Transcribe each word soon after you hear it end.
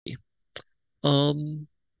Um,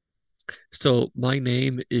 so my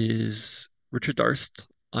name is Richard Darst.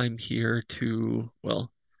 I'm here to,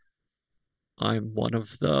 well, I'm one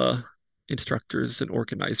of the instructors and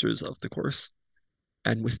organizers of the course.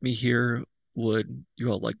 And with me here, would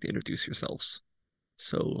you all like to introduce yourselves?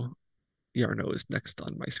 So Yarno is next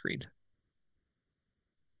on my screen.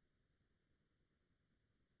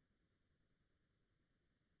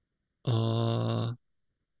 Uh,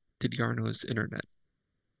 did Yarno's internet?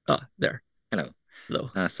 Ah, there. Hello.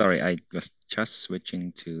 Hello. Sorry, I was just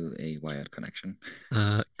switching to a wired connection.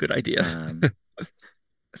 Good idea. Um,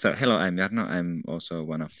 so hello, I'm Jarno. I'm also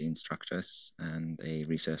one of the instructors and a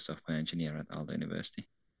research software engineer at Aalto University.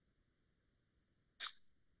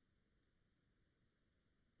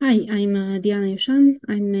 Hi, I'm Diana Yushan.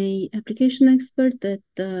 I'm a application expert at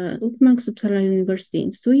Uppmax Uppsala University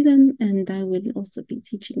in Sweden, and I will also be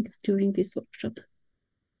teaching during this workshop.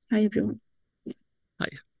 Hi, everyone. Hi.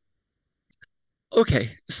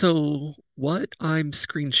 Okay, so what I'm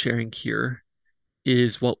screen sharing here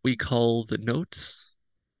is what we call the notes.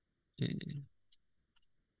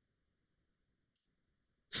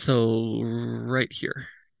 So right here,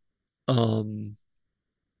 um,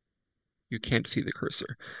 you can't see the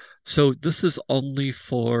cursor. So this is only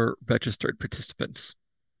for registered participants.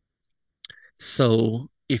 So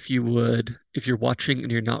if you're watching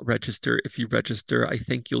and you're not registered, if you register, I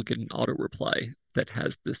think you'll get an auto reply that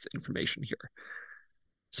has this information here.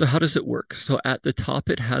 So how does it work? So at the top,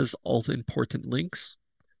 it has all the important links.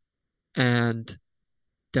 And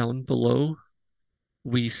down below,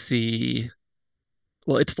 we see,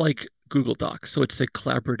 well, it's like Google Docs. So it's a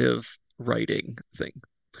collaborative writing thing.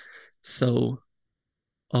 So,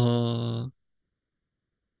 I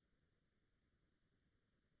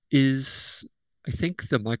think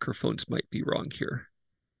the microphones might be wrong here.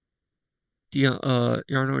 Jarno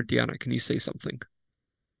or Diana, can you say something?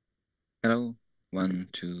 Hello, 1,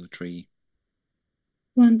 2, 3.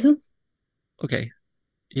 1, 2. Okay.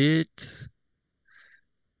 It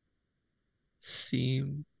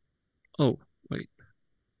seem. Oh, wait.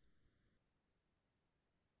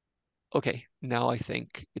 Okay, now I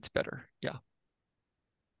think it's better. Yeah.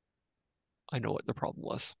 I know what the problem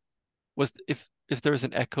was. Was if there's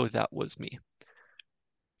an echo, that was me.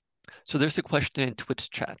 So there's a question in Twitch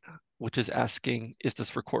chat, which is asking, is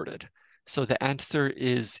this recorded? So the answer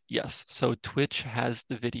is yes. So Twitch has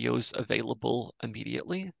the videos available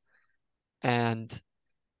immediately. And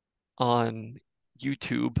on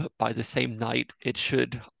YouTube, by the same night, it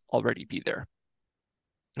should already be there.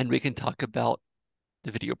 And we can talk about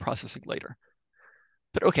the video processing later.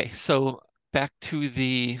 But okay, so back to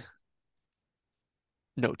the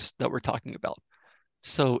notes that we're talking about.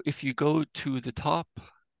 So if you go to the top,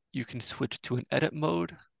 you can switch to an edit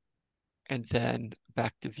mode and then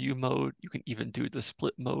back to view mode. You can even do the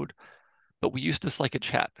split mode, but we use this like a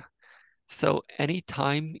chat. So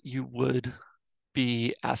anytime you would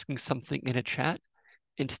be asking something in a chat,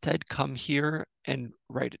 instead come here and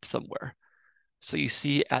write it somewhere. So you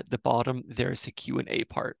see at the bottom, there's a Q&A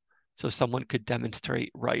part. So someone could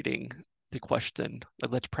demonstrate writing the question.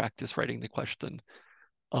 Like, let's practice writing the question.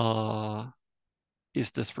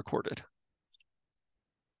 Is this recorded?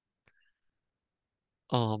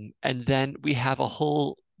 And then we have a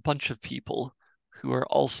whole bunch of people who are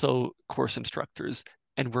also course instructors,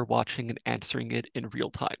 and we're watching and answering it in real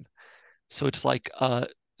time. So it's like a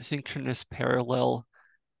synchronous parallel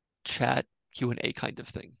chat Q&A kind of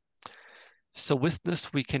thing. So with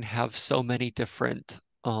this, we can have so many different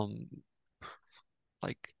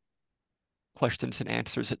like questions and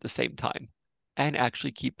answers at the same time and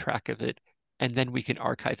actually keep track of it, and then we can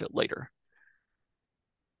archive it later.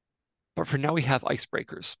 But for now, we have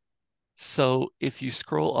icebreakers. So if you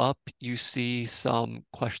scroll up, you see some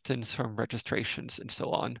questions from registrations and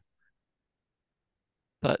so on.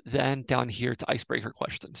 But then down here to icebreaker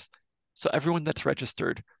questions. So everyone that's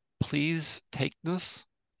registered, please take this,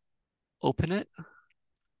 open it,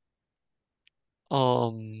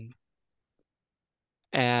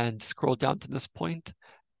 and scroll down to this point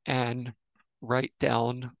and write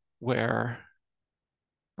down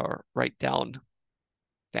write down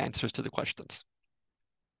the answers to the questions.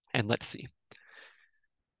 And let's see.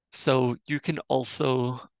 So you can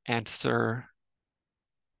also answer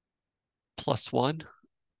 +1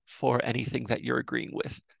 for anything that you're agreeing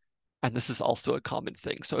with. And this is also a common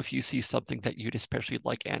thing. So if you see something that you'd especially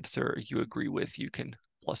like answer or you agree with, you can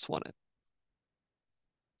 +1 it.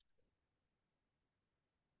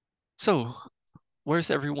 So where's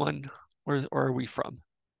everyone? Where are we from?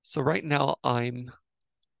 So right now I'm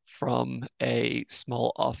from a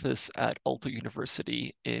small office at Aalto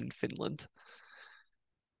University in Finland.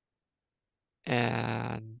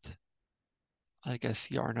 And I guess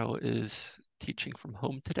Jarno is teaching from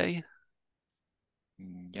home today.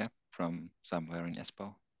 Yeah, from somewhere in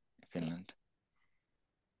Espoo, Finland.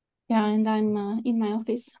 Yeah, and I'm in my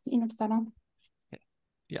office in Uppsala.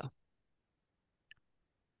 Yeah.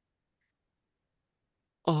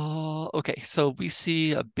 Okay, so we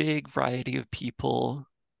see a big variety of people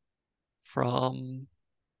from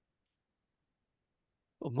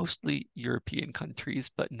mostly European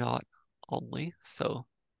countries, but not only. So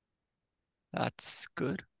that's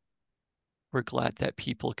good. We're glad that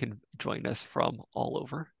people can join us from all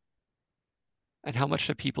over. And how much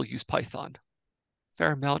do people use Python?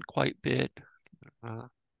 Fair amount, quite a bit.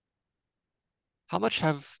 How much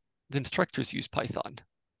have the instructors used Python?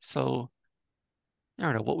 So I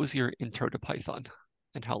don't know, what was your intro to Python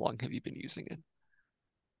and how long have you been using it?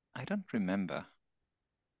 I don't remember,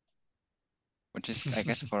 which is, I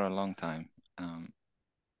guess, for a long time.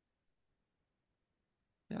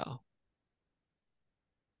 Yeah.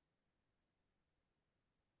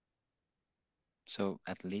 So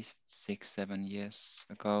at least 6-7 years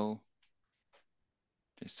ago.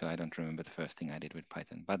 Just so I don't remember the first thing I did with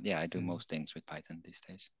Python. But yeah, I do most things with Python these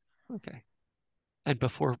days. Okay. And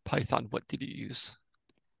before Python, what did you use?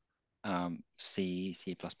 C,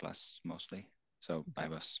 C++ mostly. So I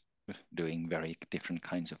was doing very different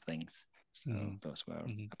kinds of things. So those were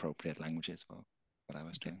appropriate languages for what I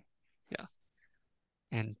was doing. Yeah.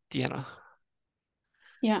 And Deanna?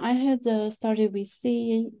 Yeah, I had started with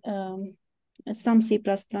C, some C++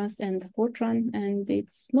 and Fortran, and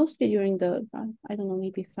it's mostly during the, I don't know,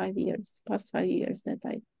 maybe past 5 years that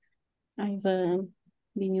I've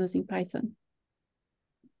been using Python.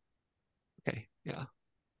 Okay, yeah.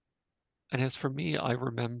 And as for me, I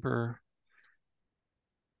remember,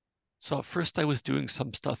 so at first I was doing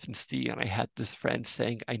some stuff in C and I had this friend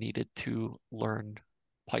saying I needed to learn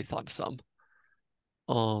Python some.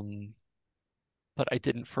 But I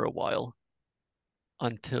didn't for a while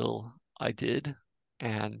until I did.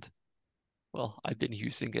 And well, I've been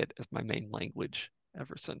using it as my main language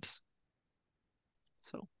ever since.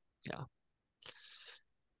 So yeah.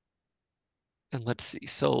 And let's see,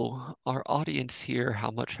 so our audience here, how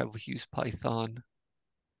much have we used Python?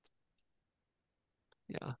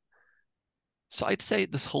 Yeah. So I'd say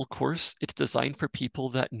this whole course, it's designed for people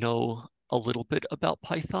that know a little bit about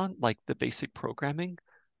Python, like the basic programming,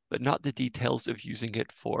 but not the details of using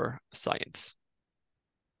it for science.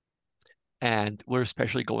 And we're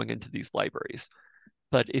especially going into these libraries.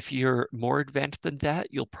 But if you're more advanced than that,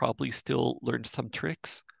 you'll probably still learn some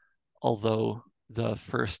tricks, although the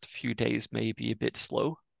first few days may be a bit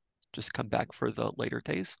slow. Just come back for the later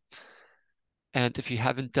days. And if you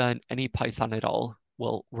haven't done any Python at all,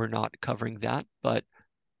 well, we're not covering that, but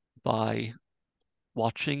by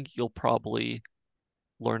watching, you'll probably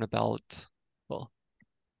learn about, well,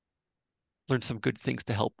 learn some good things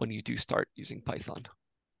to help when you do start using Python.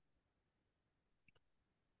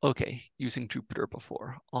 Okay, using Jupyter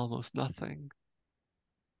before, almost nothing.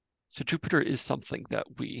 So Jupyter is something that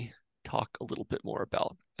we talk a little bit more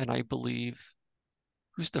about. And I believe,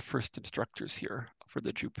 who's the first instructors here for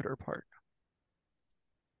the Jupyter part?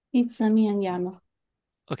 It's me and Jarno.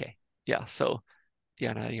 Okay, yeah, so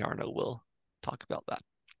Diana and Jarno will talk about that.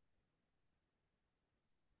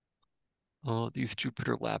 Oh, these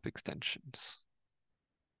Jupyter Lab extensions.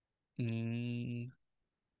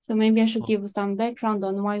 So maybe I should give some background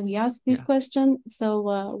on why we asked this question. So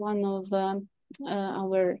one of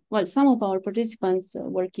some of our participants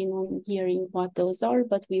working on hearing what those are,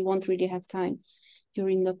 but we won't really have time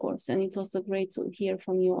during the course. And it's also great to hear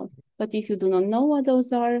from you all. But if you do not know what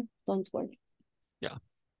those are, don't worry. Yeah.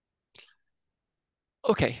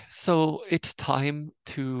 Okay, so it's time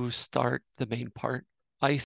to start the main part.